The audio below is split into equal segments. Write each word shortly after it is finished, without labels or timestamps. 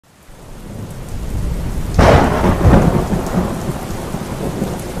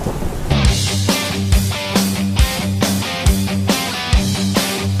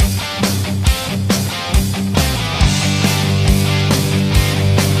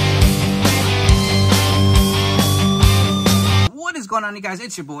going on, you guys?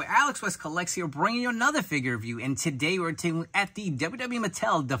 It's your boy Alex West Collects here, bringing you another figure review. And today we're taking at the WWE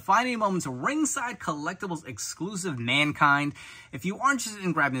Mattel Defining Moments Ringside Collectibles exclusive Mankind. If you are interested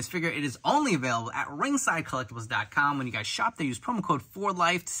in grabbing this figure, it is only available at ringsidecollectibles.com. When you guys shop there, use promo code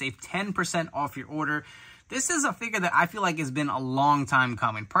 4LIFE to save 10% off your order. This is a figure that I feel like has been a long time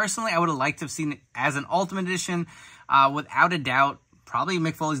coming. Personally, I would have liked to have seen it as an Ultimate Edition, without a doubt. Probably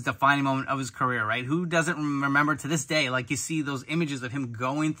Mick Foley's defining moment of his career, right? Who doesn't remember to this day, like you see those images of him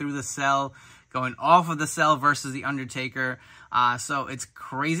going through the cell, going off of the cell versus The Undertaker. So it's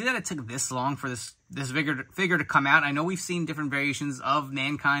crazy that it took this long for this figure to come out. I know we've seen different variations of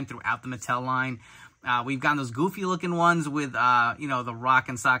Mankind throughout the Mattel line. We've gotten those goofy looking ones with, you know, the rock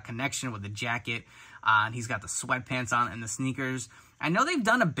and sock connection with the jacket. And he's got the sweatpants on and the sneakers. I know they've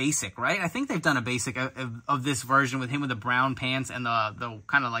done a basic, right? I think they've done a basic of this version with him with the brown pants and the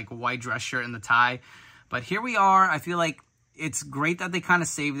kind of like white dress shirt and the tie. But here we are. I feel like it's great that they kind of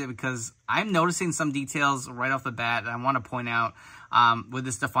saved it because I'm noticing some details right off the bat that I want to point out with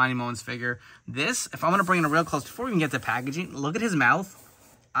this Defining Moments figure. This, if I'm going to bring it real close before we can get to packaging, look at his mouth.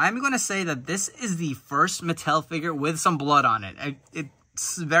 I'm going to say that this is the first Mattel figure with some blood on it.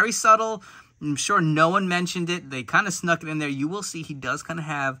 It's very subtle. I'm sure no one mentioned it. They kind of snuck it in there. You will see he does kind of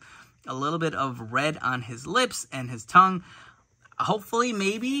have a little bit of red on his lips and his tongue. Hopefully,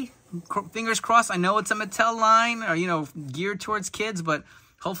 maybe, fingers crossed. I know it's a Mattel line or, you know, geared towards kids, but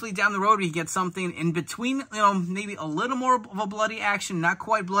hopefully down the road we get something in between, you know, maybe a little more of a bloody action. Not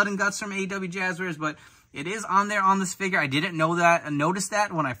quite blood and guts from AEW Jazzwares, but it is on there on this figure. I didn't know that and notice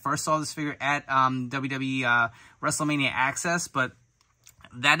that when I first saw this figure at WWE WrestleMania Access, but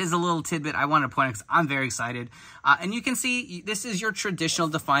that is a little tidbit I want to point out because I'm very excited. And you can see this is your traditional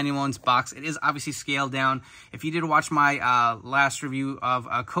Defining Moments box. It is obviously scaled down. If you did watch my last review of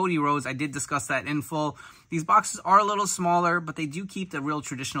Cody Rhodes, I did discuss that in full. These boxes are a little smaller, but they do keep the real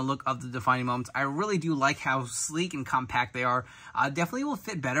traditional look of the Defining Moments. I really do like how sleek and compact they are. Definitely will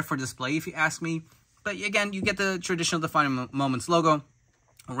fit better for display if you ask me. But again, you get the traditional Defining Moments logo.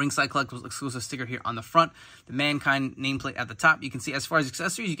 A Ringside Collectibles exclusive sticker here on the front. The Mankind nameplate at the top. You can see as far as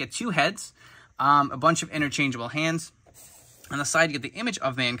accessories, you get 2 heads, a bunch of interchangeable hands. On the side, you get the image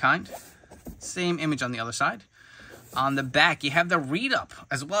of Mankind. Same image on the other side. On the back, you have the read-up,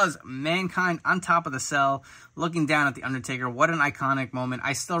 as well as Mankind on top of the cell, looking down at The Undertaker. What an iconic moment.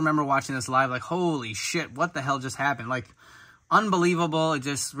 I still remember watching this live, like, holy shit, what the hell just happened? Like, unbelievable. It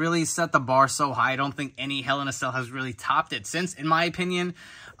just really set the bar so high. I don't think any Hell in a Cell has really topped it since, in my opinion.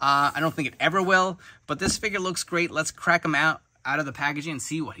 I don't think it ever will, but this figure looks great. Let's crack him out of the packaging and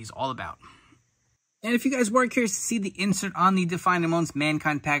see what he's all about. And if you guys were curious to see the insert on the Defining Moments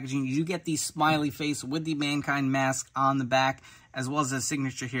Mankind packaging, you do get the smiley face with the Mankind mask on the back, as well as the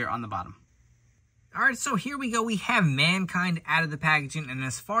signature here on the bottom. Alright, so here we go. We have Mankind out of the packaging, and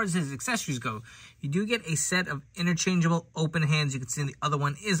as far as his accessories go, you do get a set of interchangeable open hands. You can see the other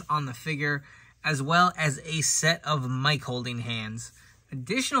one is on the figure, as well as a set of mic holding hands.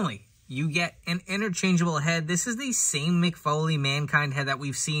 Additionally, you get an interchangeable head. This is the same Mick Foley Mankind head that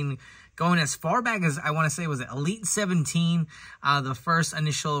we've seen going as far back as, I want to say, was it Elite 17, the first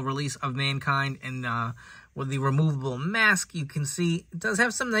initial release of Mankind, and with the removable mask, you can see it does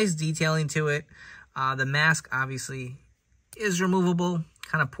have some nice detailing to it. The mask, obviously, is removable,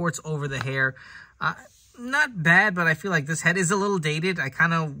 kind of ports over the hair. Not bad, but I feel like this head is a little dated. I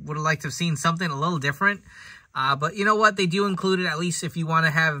kind of would have liked to have seen something a little different. But you know what? They do include it, at least if you want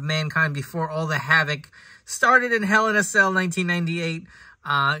to have Mankind before all the havoc started in Hell in a Cell 1998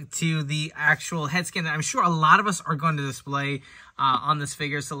 to the actual head scan that I'm sure a lot of us are going to display on this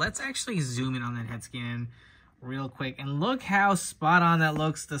figure. So let's actually zoom in on that head scan real quick. And look how spot on that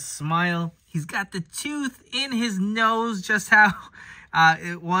looks. The smile. He's got the tooth in his nose, just how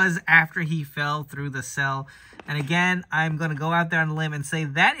it was after he fell through the cell. And again, I'm going to go out there on a limb and say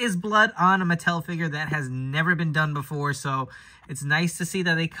that is blood on a Mattel figure. That has never been done before. So it's nice to see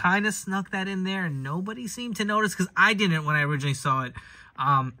that they kind of snuck that in there and nobody seemed to notice, because I didn't when I originally saw it.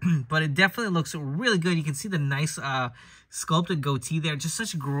 But it definitely looks really good. You can see the nice sculpted goatee there. Just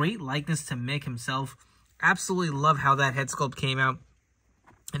such great likeness to Mick himself. Absolutely love how that head sculpt came out.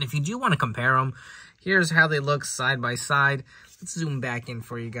 And if you do want to compare them, here's how they look side by side. Let's zoom back in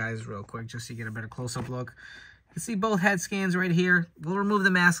for you guys real quick just so you get a better close-up look. You can see both head scans right here. We'll remove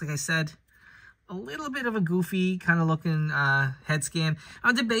the mask, like I said. A little bit of a goofy kind of looking head scan.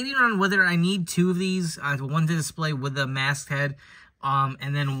 I'm debating on whether I need 2 of these. One to display with the masked head,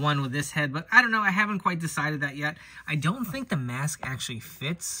 and then one with this head. But I don't know. I haven't quite decided that yet. I don't think the mask actually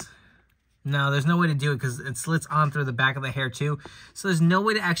fits No, there's no way to do it because it slits on through the back of the hair too. So there's no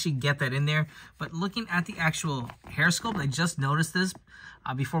way to actually get that in there. But looking at the actual hair sculpt, I just noticed this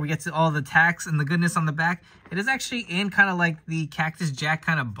before we get to all the tacks and the goodness on the back. It is actually in kind of like the Cactus Jack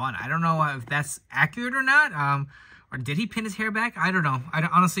kind of bun. I don't know if that's accurate or not. Or did he pin his hair back? I don't know. I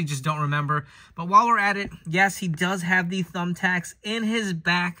honestly just don't remember. But while we're at it, yes, he does have the thumbtacks in his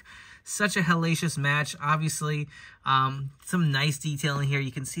back. Such a hellacious match. Obviously, some nice detailing here.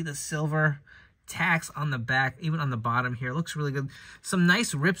 You can see the silver tacks on the back, even on the bottom here. Looks really good. Some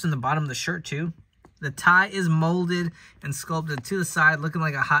nice rips in the bottom of the shirt, too. The tie is molded and sculpted to the side, looking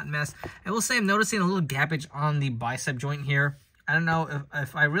like a hot mess. I will say I'm noticing a little gappage on the bicep joint here. I don't know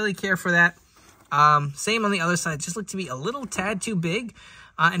if I really care for that. Same on the other side. Just look to be a little tad too big.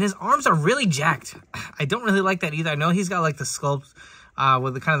 And his arms are really jacked. I don't really like that either. I know he's got like the sculpt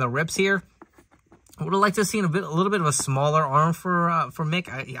with the kind of the rips here. I would have liked to have seen a little bit of a smaller arm for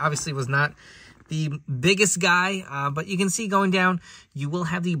Mick. He obviously was not the biggest guy, but you can see going down, you will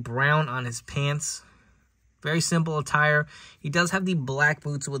have the brown on his pants. Very simple attire. He does have the black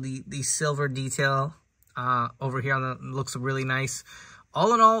boots with the silver detail over here. Looks really nice.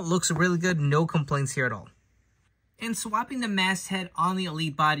 All in all, looks really good. No complaints here at all. And swapping the masthead on the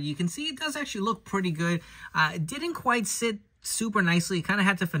Elite body, you can see it does actually look pretty good. It didn't quite sit super nicely. You kind of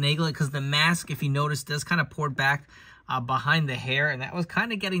had to finagle it because the mask, if you notice, does kind of pour back behind the hair. And that was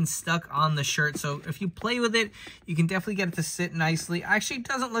kind of getting stuck on the shirt. So if you play with it, you can definitely get it to sit nicely. Actually, it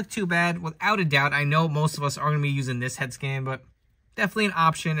doesn't look too bad. Without a doubt, I know most of us are going to be using this head scan, but definitely an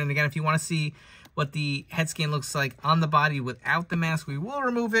option. And again, if you want to see what the head scan looks like on the body without the mask, we will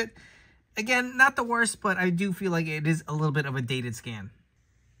remove it. Again, not the worst, but I do feel like it is a little bit of a dated scan.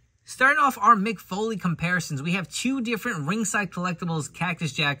 Starting off our Mick Foley comparisons, we have two different Ringside Collectibles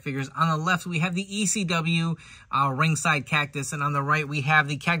Cactus Jack figures. On the left, we have the ECW Ringside Cactus, and on the right, we have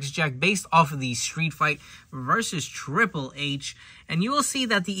the Cactus Jack based off of the Street Fight versus Triple H. And you will see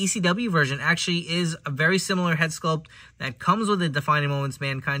that the ECW version actually is a very similar head sculpt that comes with the Defining Moments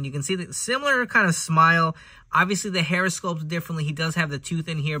Mankind. You can see the similar kind of smile. Obviously, the hair is sculpted differently. He does have the tooth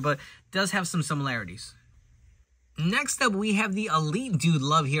in here, but does have some similarities. Next up, we have the Elite Dude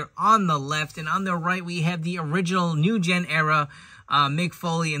Love here on the left, and on the right, we have the original New Gen era Mick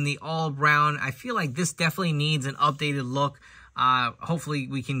Foley in the all brown. I feel like this definitely needs an updated look. Hopefully,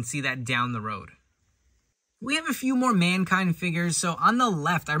 we can see that down the road. We have a few more Mankind figures. So on the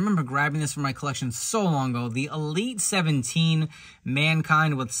left, I remember grabbing this from my collection so long ago, the Elite 17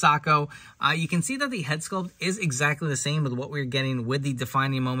 Mankind with Sacco. You can see that the head sculpt is exactly the same with what we're getting with the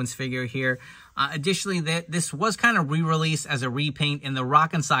Defining Moments figure here. Additionally, this was kind of re-released as a repaint in the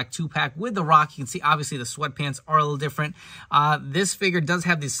Rock and Sock 2-pack with the Rock. You can see, obviously, the sweatpants are a little different. This figure does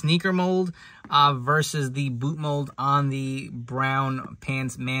have the sneaker mold versus the boot mold on the brown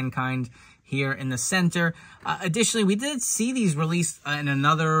pants Mankind here in the center. Additionally, we did see these released in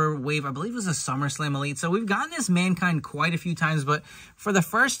another wave. I believe it was a SummerSlam Elite. So we've gotten this Mankind quite a few times, but for the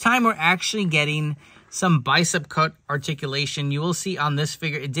first time, we're actually getting some bicep cut articulation. You will see on this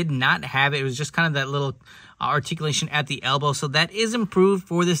figure, it did not have it. It was just kind of that little articulation at the elbow. So that is improved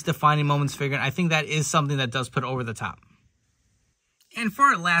for this Defining Moments figure. And I think that is something that does put over the top. And for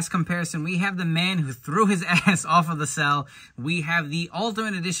our last comparison, we have the man who threw his ass off of the cell. We have the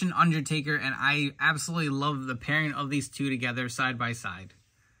Ultimate Edition Undertaker, and I absolutely love the pairing of these two together side by side.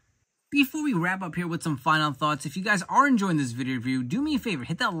 Before we wrap up here with some final thoughts, if you guys are enjoying this video review, do me a favor,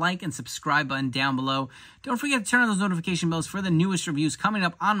 hit that like and subscribe button down below. Don't forget to turn on those notification bells for the newest reviews coming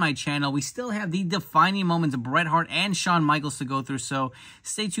up on my channel. We still have the Defining Moments of Bret Hart and Shawn Michaels to go through, so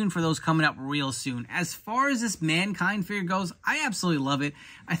stay tuned for those coming up real soon. As far as this Mankind figure goes, I absolutely love it.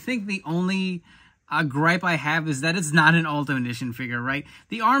 I think the only gripe I have is that it's not an Ultimate Edition figure, right?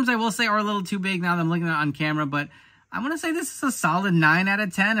 The arms, I will say, are a little too big now that I'm looking at it on camera, but I'm going to say this is a solid 9 out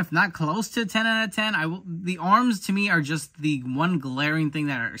of 10, if not close to 10 out of 10. The arms, to me, are just the one glaring thing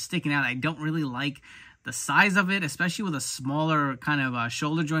that are sticking out. I don't really like the size of it, especially with a smaller kind of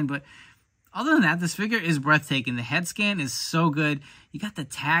shoulder joint. But other than that, this figure is breathtaking. The head scan is so good. You got the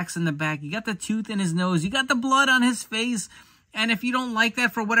tacks in the back. You got the tooth in his nose. You got the blood on his face. And if you don't like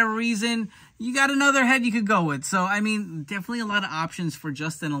that for whatever reason, you got another head you could go with. So, I mean, definitely a lot of options for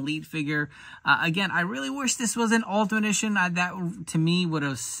just an Elite figure. Again, I really wish this was an Ultimate Edition. That, to me, would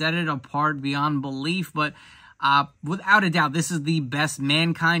have set it apart beyond belief. But without a doubt, this is the best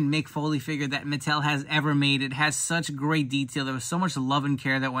Mankind Mick Foley figure that Mattel has ever made. It has such great detail. There was so much love and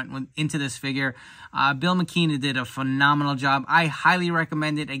care that went into this figure. Bill McKean did a phenomenal job. I highly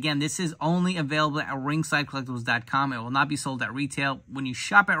recommend it. Again, this is only available at ringsidecollectibles.com. It will not be sold at retail. When you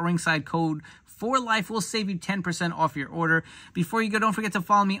shop at Ringside, code for life. We'll save you 10% off your order. Before you go, don't forget to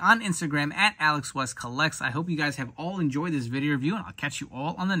follow me on Instagram at AlexWestCollects. I hope you guys have all enjoyed this video review, and I'll catch you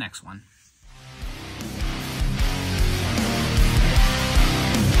all on the next one.